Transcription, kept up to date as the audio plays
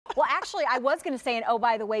actually, I was going to say, and oh,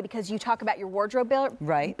 by the way, because you talk about your wardrobe,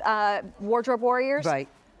 right? Wardrobe warriors, right?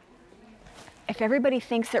 If everybody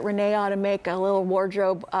thinks that Renee ought to make a little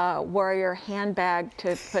wardrobe warrior handbag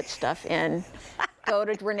to put stuff in, go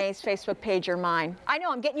to Renee's Facebook page or mine. I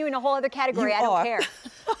know, I'm getting you in a whole other category. I don't care.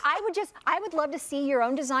 I would love to see your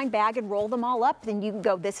own design bag and roll them all up. Then you can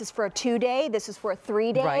go, this is for a 2-day, this is for a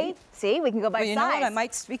 3-day. Right. See, we can go by size. You know what? I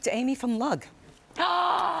might speak to Amy from Lug.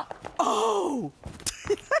 Oh!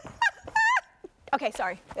 Okay,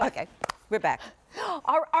 sorry. Okay, we're back.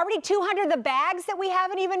 Already 200 of the bags that we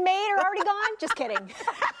haven't even made are already gone? Just kidding.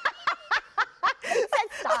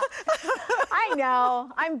 Stop. I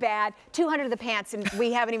know, I'm bad. 200 of the pants, and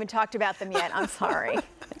we haven't even talked about them yet. I'm sorry.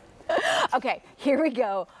 Okay, here we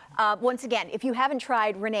go. Once again, if you haven't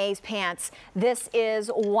tried Renee's pants, this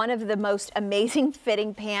is one of the most amazing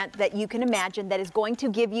fitting pant that you can imagine that is going to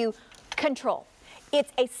give you control.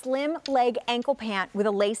 It's a slim leg ankle pant with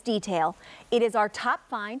a lace detail. It is our top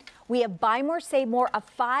find. We have buy more, save more of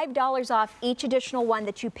 $5 off each additional one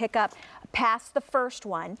that you pick up past the first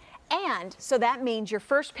one. And so that means your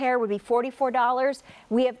first pair would be $44.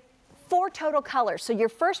 We have 4 total colors. So your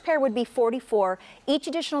first pair would be $44. Each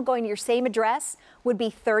additional going to your same address would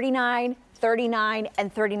be $39, $39,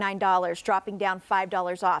 and $39, dropping down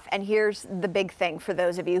 $5 off. And here's the big thing for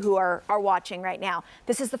those of you who are watching right now.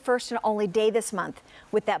 This is the first and only day this month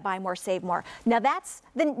with that buy more, save more. Now that's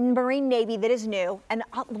the marine navy that is new, and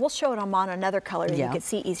we'll show it on another color that you can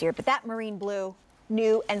see easier. But that marine blue,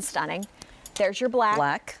 new and stunning. There's your black.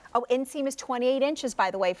 Black. Oh, inseam is 28 inches,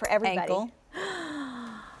 by the way, for everybody. Ankle.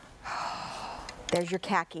 There's your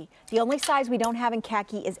khaki. The only size we don't have in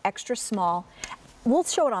khaki is extra small. We'll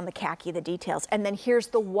show it on the khaki, the details. And then here's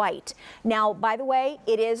the white. Now, by the way,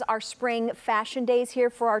 it is our spring fashion days here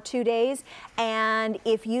for our 2 days. And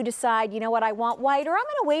if you decide, you know what, I want white, or I'm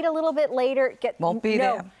going to wait a little bit later. Won't be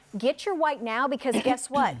there. Get your white now, because guess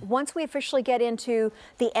what? Once we officially get into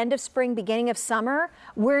the end of spring, beginning of summer,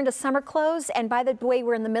 we're into summer clothes. And by the way,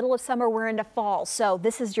 we're in the middle of summer, we're into fall. So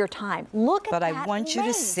this is your time. Look at that. But I want you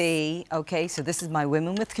to see, okay, so this is my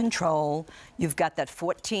Women with Control. You've got that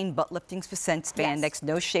 14 butt liftings % spandex,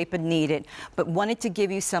 no shaper needed, but wanted to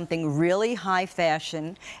give you something really high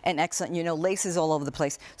fashion and excellent. You know, laces all over the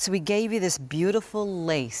place. So we gave you this beautiful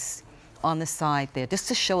lace on the side there, just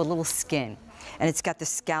to show a little skin. And it's got the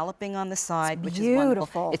scalloping on the side, which is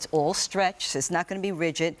wonderful. It's all stretched, so it's not going to be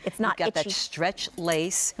rigid. It's not You've got itchy. that stretch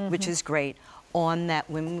lace, which is great, on that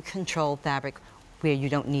Women Control fabric where you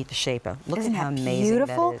don't need the shaper. Look at how amazing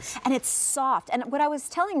that is. And it's soft. And what I was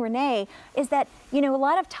telling Renee is that, you know, a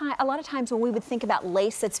lot of times when we would think about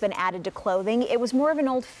lace that's been added to clothing, it was more of an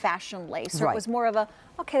old-fashioned lace, or it was more of a,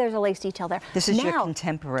 okay, there's a lace detail there. This is your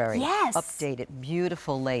contemporary, yes, updated,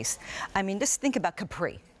 beautiful lace. I mean, just think about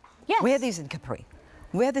capri. Yes. Wear these in capri.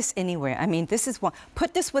 Wear this anywhere. I mean, this is one.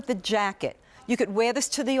 Put this with a jacket. You could wear this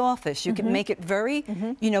to the office. You could make it very,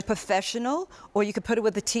 you know, professional, or you could put it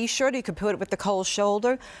with a t-shirt, or you could put it with the cold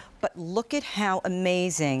shoulder. But look at how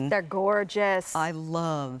amazing. They're gorgeous. I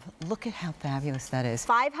love. Look at how fabulous that is.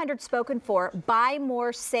 500 spoken for. Buy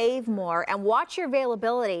more, save more, and watch your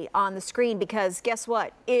availability on the screen, because guess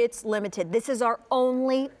what? It's limited. This is our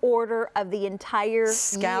only order of the entire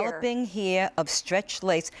Scalloping here of stretch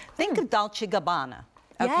lace. Think of Dolce & Gabbana.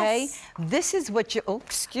 Okay, this is what you. Oh,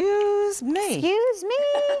 excuse me. Excuse me.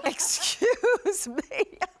 Excuse me.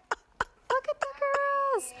 Look at the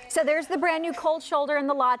girls. So there's the brand new cold shoulder and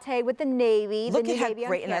the latte with the navy. Look at how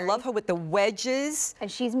great, and I love her with the wedges. And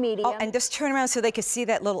she's medium. Oh, and just turn around so they can see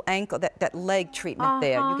that little ankle, that leg treatment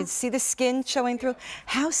there. You can see the skin showing through.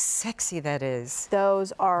 How sexy that is.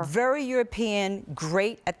 Those are very European,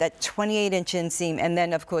 great at that 28-inch inseam, and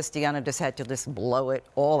then of course Deanna just had to just blow it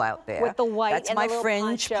all out there. With the white That's and my the little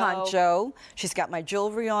fringe poncho. She's got my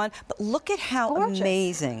jewelry on, but look at how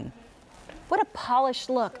amazing. What a polished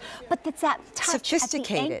look. But it's that touch at the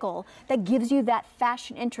ankle that gives you that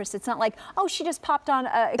fashion interest. It's not like, oh, she just popped on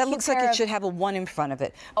a That looks like it should have a 1 in front of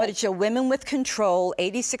it. But it's your Women with Control,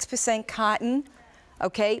 86% cotton,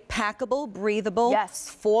 okay, packable, breathable,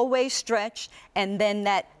 4-way stretch, and then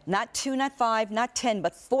that not 2, not 5, not 10,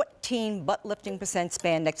 but 14 butt lifting %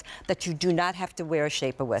 spandex that you do not have to wear a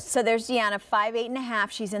shaper with. So there's Deanna, 5'8½".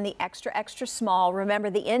 She's in the extra, extra small. Remember,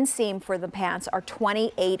 the inseam for the pants are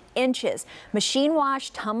 28 inches. Machine wash,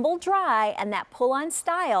 tumble dry, and that pull-on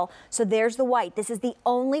style. So there's the white. This is the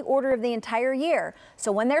only order of the entire year.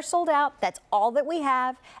 So when they're sold out, that's all that we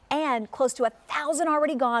have, and close to 1,000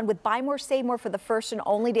 already gone with buy more, save more for the first and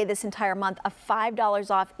only day this entire month of $5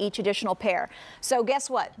 off each additional pair. So guess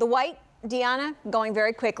what? The white, Deanna, going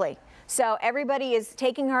very quickly. So everybody is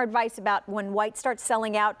taking our advice about when white starts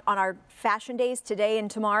selling out on our fashion days today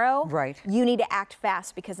and tomorrow. Right. You need to act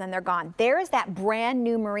fast because then they're gone. There is that brand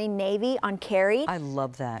new marine navy on Carrie. I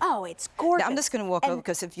love that. Oh, it's gorgeous. Now, I'm just going to walk over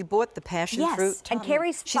because if you bought the passion fruit, and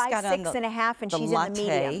Carrie's 5'6.5", and she's in the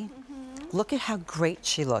medium. Look at how great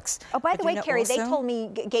she looks. Oh, by But the you way, know, Carrie, they also- told me,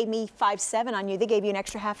 gave me 5'7" on you. They gave you an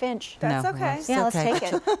extra ½ inch. That's No, okay. it's Yeah, let's okay.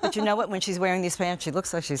 take it. But you know what? When she's wearing these pants, she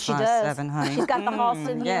looks like she's She 5'7", does. honey. She's got the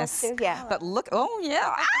Halston heels, yes. too. Yeah. But look, oh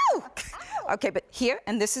yeah, ow! Okay, but here,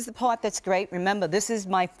 and this is the part that's great. Remember, this is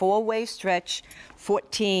my 4-way stretch,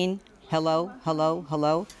 14. Hello, hello,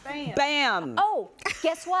 hello. Bam. Bam. Oh,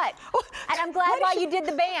 guess what? And I'm glad while you did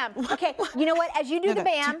the BAM. Okay, you know what? As you do No, the no.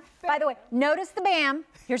 BAM, by the way, notice the BAM.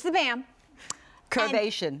 Here's the BAM.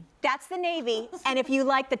 Curvation. That's the navy. And if you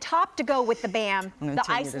like the top to go with the BAM, I'm gonna the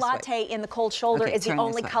turn you ice this latte in the cold shoulder Okay, is the turn this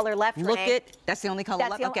only way. color left, Look Renee. at, that's the only color That's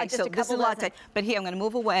left. the only- Okay, just so a this is couple latte. dozen. But here, I'm going to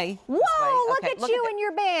move away. Whoa, this way. look Okay, at you that. and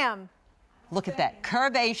your BAM. Look at that,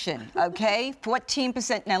 curvation, okay?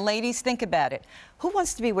 14%. Now, ladies, think about it. Who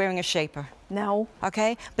wants to be wearing a shaper? No.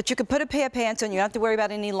 Okay? But you can put a pair of pants on. You don't have to worry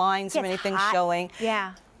about any lines or It's anything hot. showing.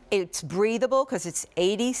 Yeah. It's breathable because it's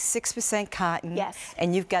 86% cotton. Yes.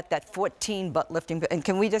 And you've got that 14 butt lifting. And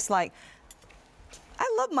can we just like,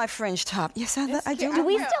 I love my fringe top. Yes, I do. Do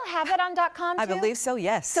we still have that on .com too? I believe so,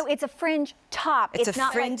 yes. So it's a fringe top. It's a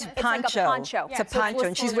not fringe like, poncho. It's like a poncho. It's a poncho,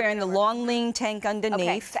 and she's wearing the long, lean tank underneath.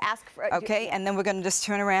 Okay, so ask for. Okay, and then we're going to just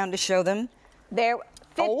turn around to show them. There,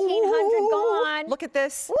 1,500 gone. Look at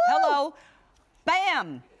this. Woo! Hello.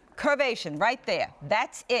 Bam. Curvation right there.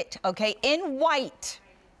 That's it, okay? In white,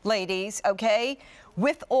 ladies, okay?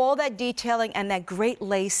 With all that detailing and that great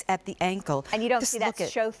lace at the ankle. And you don't Just see that look at-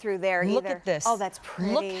 show through there either. Look at this. Oh, that's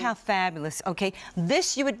pretty. Look how fabulous, okay?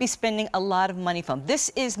 This you would be spending a lot of money from. This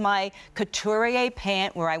is my couturier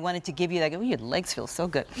pant where I wanted to give you that. Oh, your legs feel so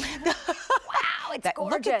good. Wow, it's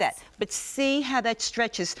gorgeous. Look at that. But see how that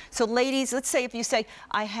stretches. So ladies, let's say if you say,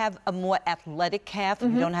 I have a more athletic calf,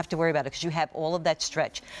 you don't have to worry about it because you have all of that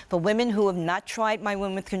stretch. For women who have not tried my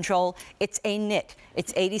Women with Control, it's a knit.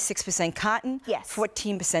 It's 86% cotton, Yes.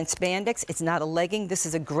 14% spandex. It's not a legging. This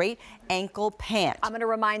is a great ankle pant. I'm going to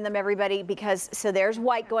remind them, everybody, because so there's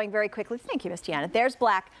white going very quickly. Thank you, Miss Tiana. There's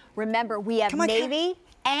black. Remember, we have Come on, navy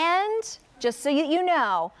and, just so you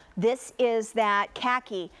know, this is that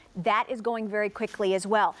khaki. That is going very quickly as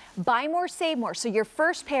well. Buy more, save more. So your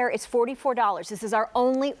first pair is $44. This is our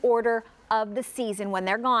only order of the season. When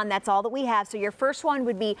they're gone, that's all that we have. So your first one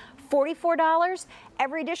would be $44.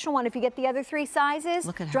 Every additional one, if you get the other 3 sizes,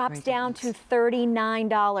 Look at how drops great that down looks. to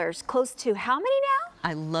 $39. Close to how many now?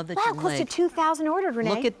 I love that Wow, your close to leg. 2,000 ordered, Renee.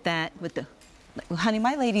 Look at that with the, honey,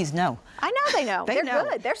 my ladies know. I know they know. They They're know.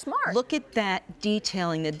 good. They're smart. Look at that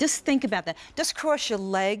detailing there. Just think about that. Just cross your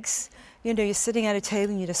legs. You know, you're sitting at a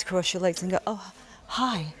table and you just cross your legs and go, oh,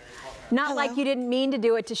 hi. Not Hello. like you didn't mean to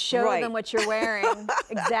do it to show Right. them what you're wearing.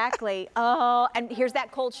 Exactly. Oh, and here's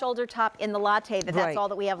that cold shoulder top in the latte. That's Right. all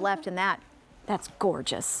that we have left in that. That's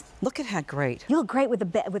gorgeous. Look at how great. You look great with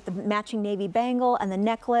the matching navy bangle and the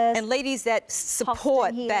necklace. And ladies that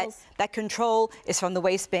support heels. that control is from the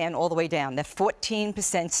waistband all the way down. That 14%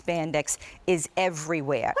 spandex is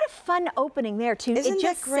everywhere. What a fun opening there too. Isn't it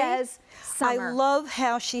that just great? says summer. I love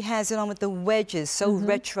how she has it on with the wedges, so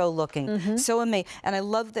retro looking, so amazing. And I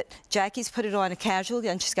love that Jackie's put it on a casual,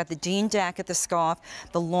 and she's got the jean jacket, the scarf,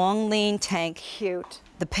 the long lean tank, Cute.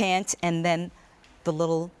 the pants, and then the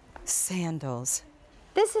little sandals.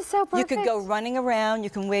 This is so perfect. You could go running around. You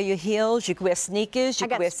can wear your heels. You can wear sneakers. You I can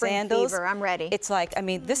got wear spring sandals. fever. I'm ready. It's like, I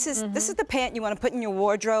mean, this is the pant you want to put in your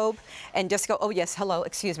wardrobe and just go. Oh yes, hello,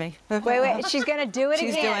 excuse me. Wait. She's gonna do it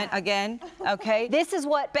She's again. doing it again. Okay. This is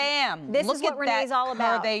what. Bam! This Look is what at Renee's that all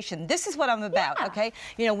about. curvation. This is what I'm about. Yeah. Okay.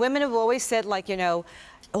 You know, women have always said, like, you know,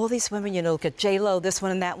 all these women, you know, look at J-Lo, this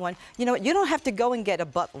one and that one. You know what? You don't have to go and get a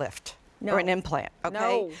butt lift No. or an implant. Okay.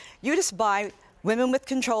 No. You just buy Women with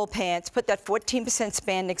Control pants, put that 14%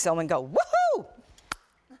 spandex on, and go woohoo!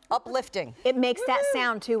 Uplifting. It makes that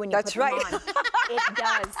sound too when you That's put them right. on. It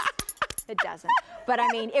does. It doesn't. But I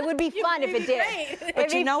mean, it would be fun if it did. But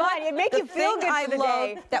It'd you be know fun. what? It'd make The you feel thing good I for the love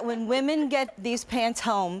day. that when women get these pants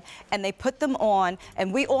home and they put them on,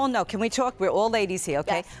 and we all know, can we talk? We're all ladies here,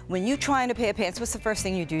 okay? Yes. When you try on a pair of pants, what's the first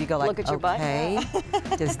thing you do? You go like, Look at your butt. okay,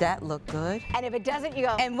 does that look good? And if it doesn't, you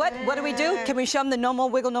go. And what do we do? Can we show them the no more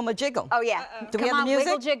wiggle, no more jiggle? Oh yeah. Do we Come have the on, music?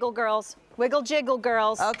 wiggle jiggle girls. Wiggle jiggle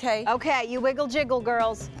girls. Okay. Okay, you wiggle jiggle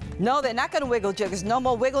girls. No, they're not going to wiggle jiggle. It's no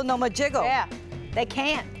more wiggle, no more jiggle. Yeah. They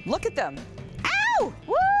can't. Look at them. Ow!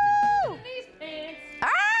 Woo!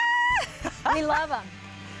 Ah! We love them.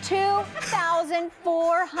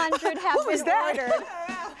 2,400 have Who was been that? ordered.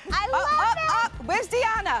 I love it. Up. Where's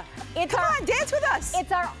Deanna? Come on, dance with us.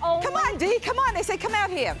 It's our own. Come on, Dee. Come on. They say come out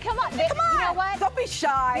here. Come on. Come on. You know what? Don't be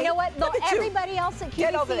shy. You know what? Look at you. Everybody else at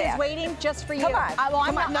Get over QVC there. is waiting just for you. Come on. Well,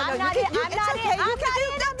 Come on. No, I'm you not can. in. I'm not in. Okay. I'm You can not do.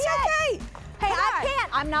 in That's yet. okay. Hey, Come I on. can't.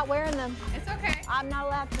 I'm not wearing them. It's okay. I'm not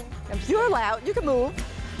allowed to. You're allowed. You can move.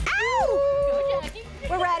 Ow!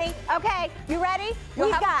 We're ready. Okay, you ready?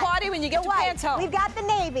 You'll have a party when you get the your white. pants home. We've got the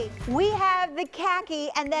navy. We have the khaki,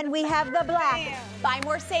 and then we have the black. Buy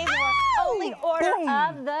more, save more. Ow! Only order Boom.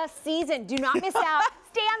 of the season. Do not miss out.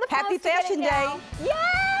 Stay on the post. Happy to get it Fashion now. Day.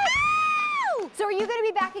 Yes! So are you going to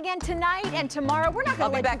be back again tonight and tomorrow? We're not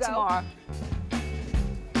going to I'll let be back you go. tomorrow.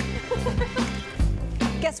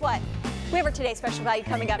 Guess what? We have our Today Special Value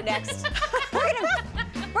coming up next.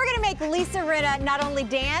 We're gonna make Lisa Rinna not only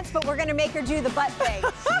dance, but we're gonna make her do the butt thing.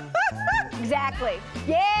 Exactly.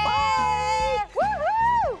 Yeah!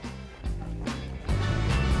 Woohoo!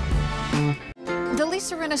 The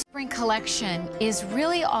Lisa Rinna Spring Collection is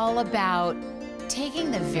really all about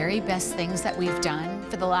taking the very best things that we've done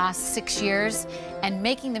for the last 6 years and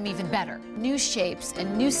making them even better. New shapes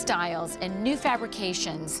and new styles and new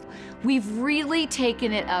fabrications. We've really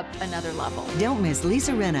taken it up another level. Don't miss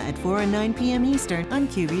Lisa Rinna at 4 and 9 p.m. Eastern on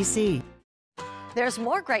QVC. There's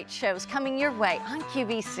more great shows coming your way on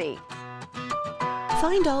QVC.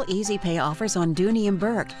 Find all Easy Pay offers on Dooney &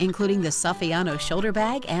 Burke, including the Suffiano shoulder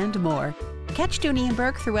bag and more. Catch Dooney &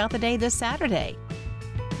 Burke throughout the day this Saturday.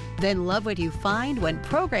 Then love what you find when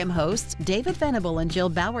program hosts David Venable and Jill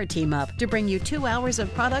Bauer team up to bring you 2 hours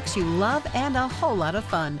of products you love and a whole lot of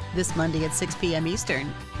fun this Monday at 6 p.m.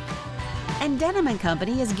 Eastern. And Denim &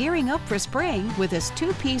 Company is gearing up for spring with this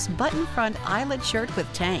 2-piece button front eyelet shirt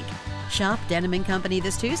with tank. Shop Denim & Company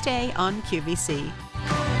this Tuesday on QVC.